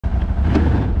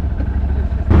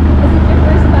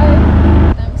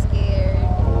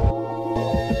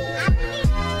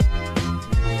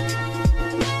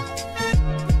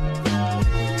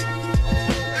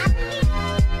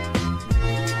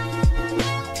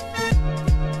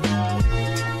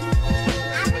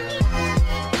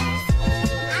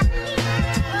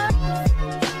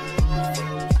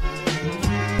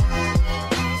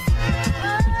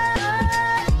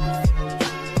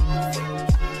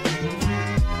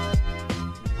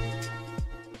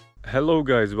Hello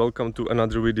guys, welcome to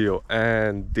another video,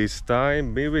 and this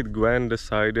time me with Gwen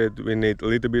decided we need a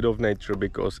little bit of nature,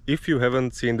 because if you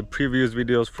haven't seen the previous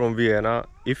videos from Vienna,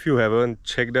 if you haven't,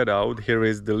 check that out. Here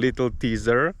is the little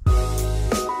teaser.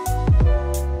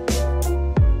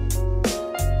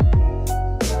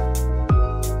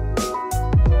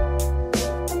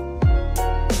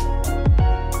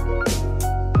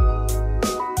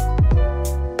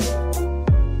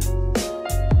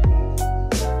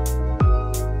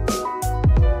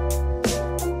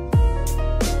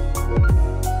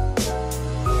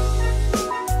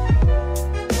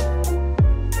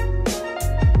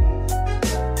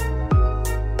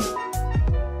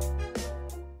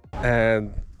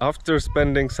 And after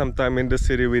spending some time in the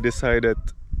city, we decided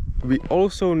we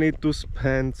also need to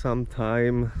spend some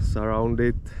time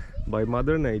surrounded by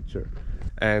Mother Nature.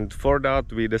 And for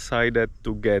that we decided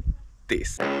to get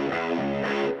this.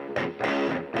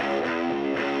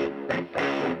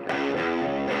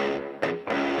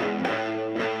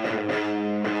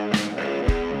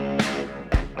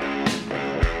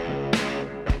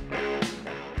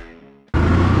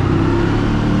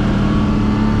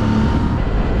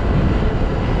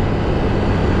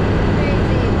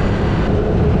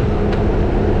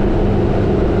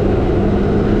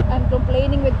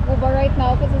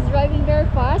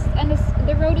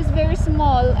 The road is very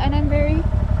small and I'm very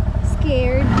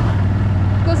scared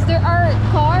because there are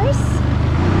cars.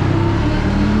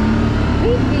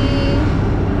 Baby,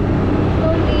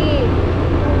 slowly.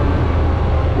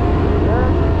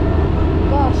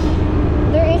 Gosh,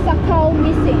 there is a cow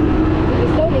missing. Baby,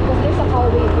 slowly, because there's a cow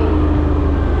waiting.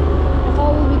 The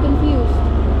cow will be confused.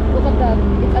 Look at that,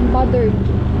 it's unbothered.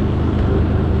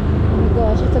 Oh my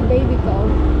gosh, it's a baby cow.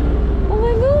 Oh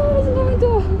my god, it's going to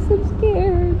us. I'm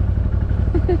scared.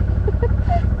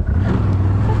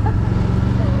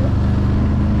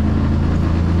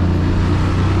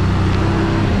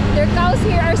 Their cows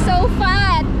here are so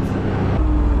fat.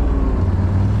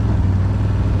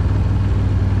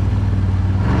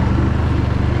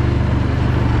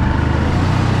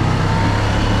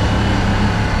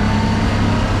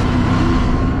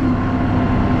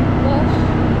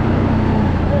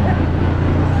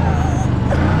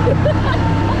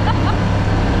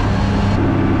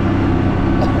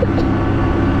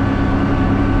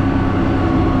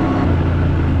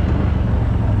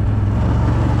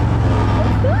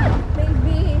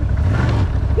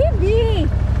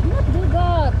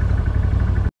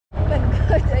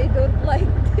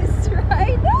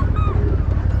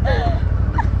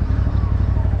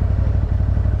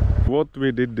 What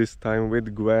we did this time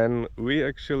with Gwen, we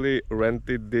actually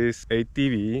rented this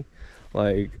ATV.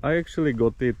 Like, I actually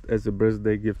got it as a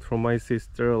birthday gift from my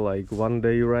sister, like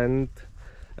 1-day rent,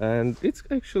 and it's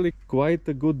actually quite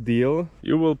a good deal.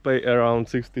 You will pay around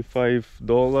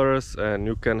 $65 and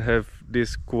you can have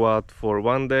this quad for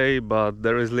 1 day, but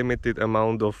there is limited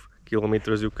amount of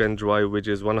kilometers you can drive, which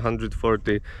is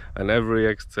 140, and every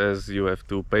excess you have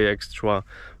to pay extra,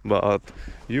 but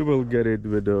you will get it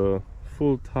with a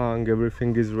full tank.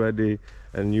 Everything is ready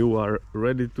and you are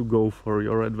ready to go for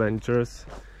your adventures.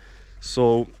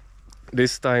 So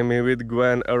this time me with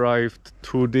Gwen arrived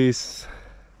to this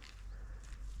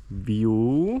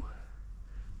view,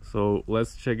 so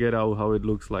let's check it out how it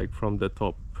looks like from the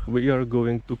top. We are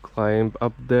going to climb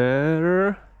up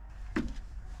there.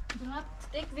 Do not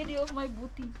take video of my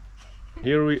booty.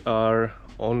 Here we are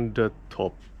on the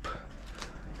top.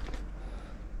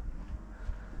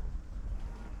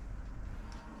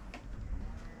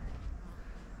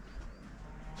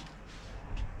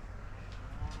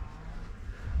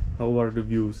 How are the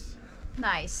views?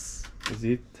 Nice. Is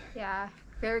it? Yeah,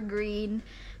 very green.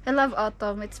 I love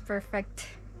autumn, it's perfect.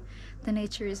 The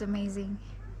nature is amazing.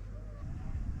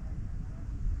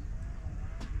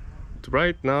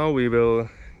 Right now we will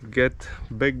get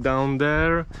back down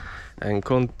there and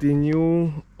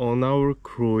continue on our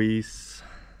cruise.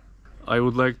 I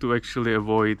would like to actually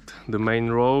avoid the main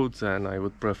roads, and I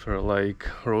would prefer like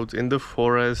roads in the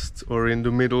forest or in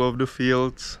the middle of the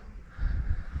fields.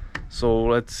 So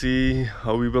let's see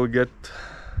how we will get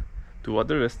to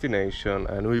other destination,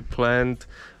 and we planned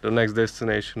the next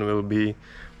destination will be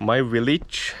my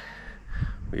village.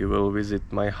 We will visit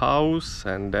my house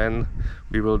and then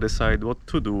we will decide what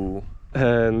to do.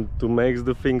 And to make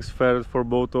the things fair for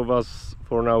both of us,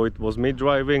 for now it was me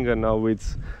driving and now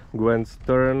it's Gwen's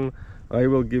turn. I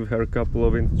will give her a couple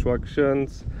of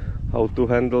instructions how to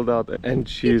handle that, and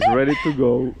she's ready to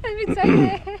go. I'm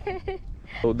excited.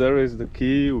 So there is the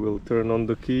key, we'll turn on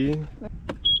the key.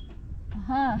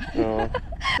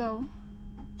 So.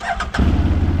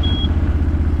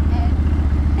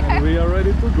 And we are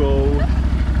ready to go.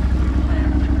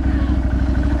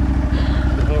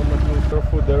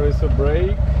 foot there is a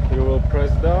brake. You will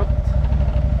press that,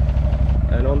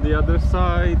 and on the other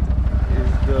side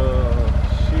is the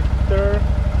shifter,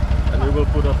 and you will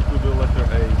put up to the letter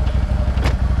H.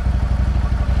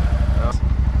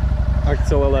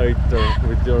 Accelerator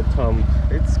with your thumb.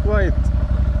 It's quite...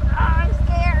 I'm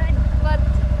scared, but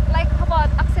like what?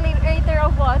 Accelerator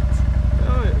of what?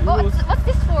 What's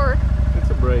this for? It's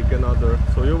a brake, another.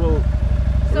 So you will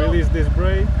release this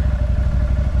brake,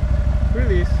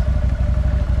 release,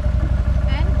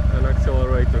 and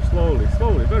accelerator slowly,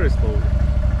 slowly, very slowly.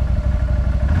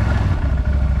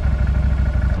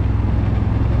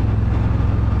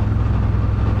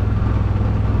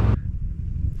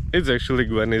 It's actually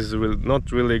Gwen is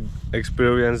not really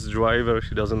experienced driver.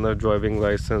 She doesn't have driving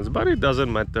license, but it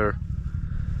doesn't matter.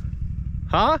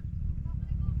 Huh?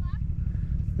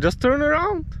 Just turn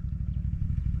around.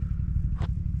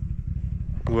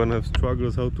 Gwen have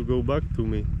struggles how to go back to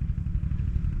me.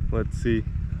 Let's see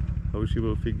how she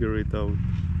will figure it out.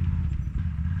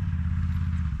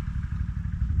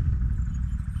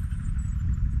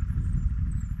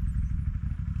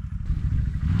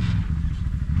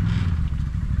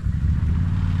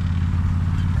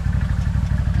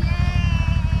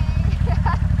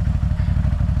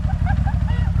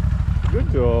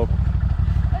 Good job.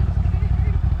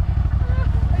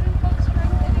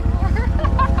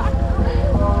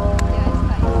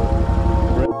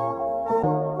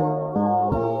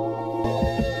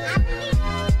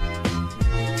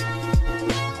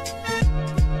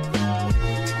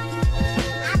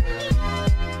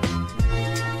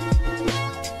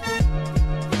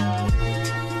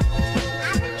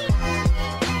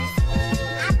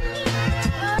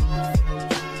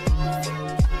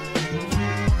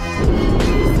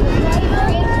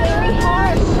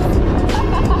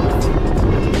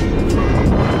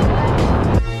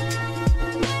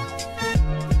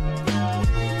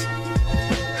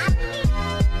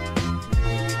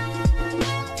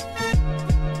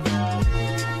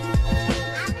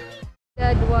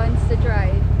 Wants to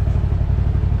drive.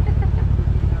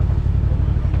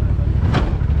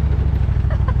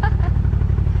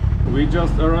 We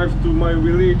just arrived to my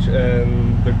village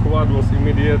and the quad was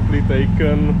immediately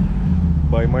taken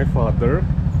by my father.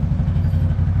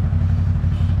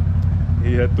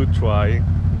 He had to try,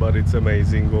 but it's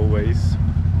amazing always.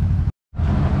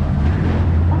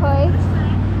 Ahoy!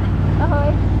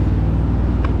 Ahoy!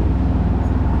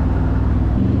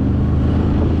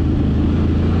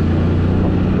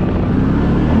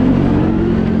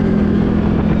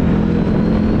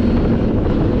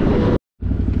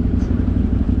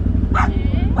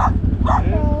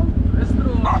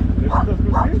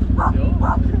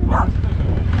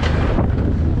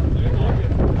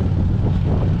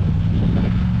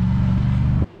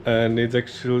 And it's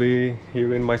actually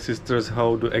here in my sister's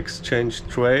house to exchange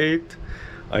trade.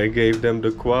 I gave them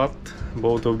the quad,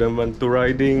 both of them went to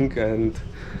riding, and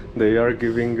they are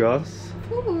giving us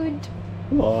food,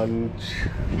 lunch.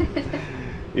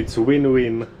 It's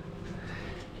win-win.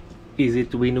 Is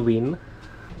it win-win?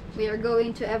 We are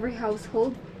going to every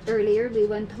household. Earlier we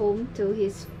went home to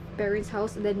his parents'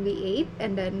 house and then we ate,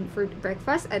 and then for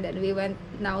breakfast, and then we went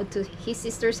now to his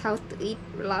sister's house to eat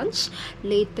lunch.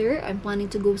 Later I'm planning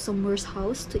to go somewhere's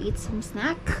house to eat some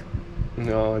snack.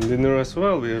 No, and dinner as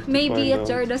well. We have to maybe find at out.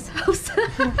 Jarda's house.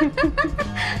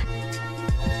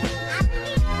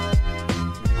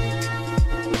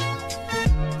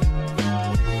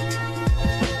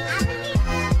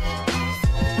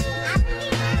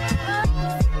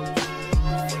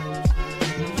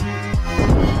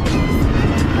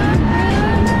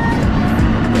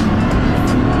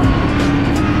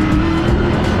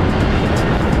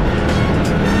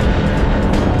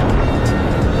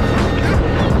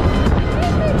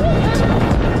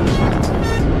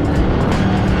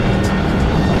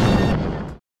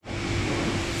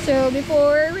 So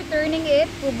before returning it,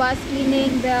 Kuba's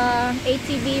cleaning the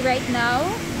ATV right now.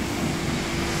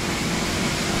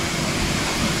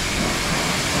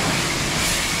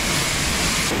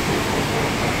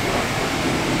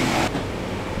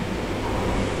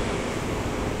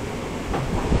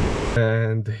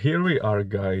 And here we are,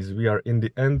 guys. We are in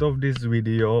the end of this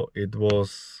video. It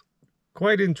was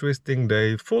quite interesting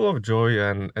day, full of joy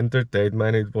and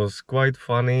entertainment. It was quite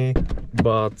funny,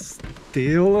 but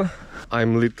still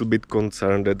I'm a little bit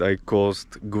concerned that I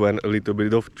caused Gwen a little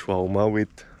bit of trauma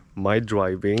with my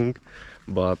driving.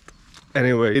 But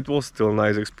anyway, it was still a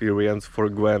nice experience for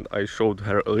Gwen. I showed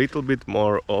her a little bit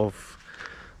more of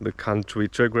the country,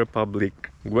 Czech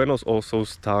Republic. Gwen was also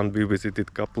stunned. We visited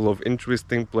a couple of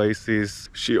interesting places.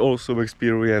 She also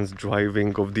experienced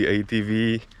driving of the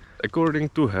ATV. According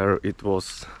to her, it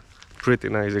was pretty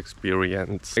nice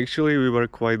experience. Actually, we were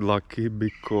quite lucky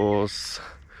because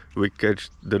we catch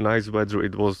the nice weather.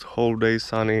 It was whole day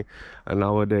sunny, and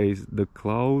nowadays the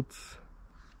clouds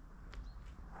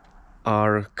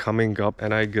are coming up,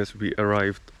 and I guess we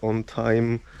arrived on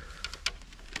time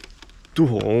to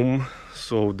home,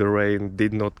 so the rain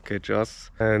did not catch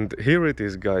us. And here it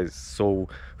is, guys. So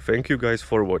thank you guys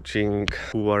for watching.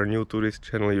 Who are new to this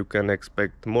channel, you can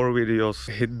expect more videos.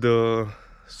 Hit the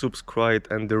subscribe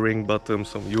and the ring button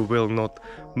so you will not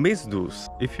miss those.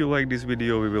 If you like this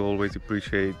video, we will always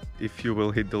appreciate if you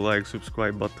will hit the like,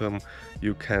 subscribe button.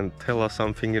 You can tell us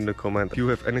something in the comment. If you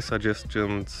have any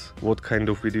suggestions what kind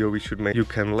of video we should make, you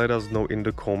can let us know in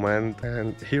the comment.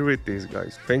 And here it is,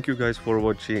 guys. Thank you guys for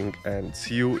watching, and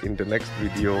see you in the next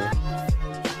video.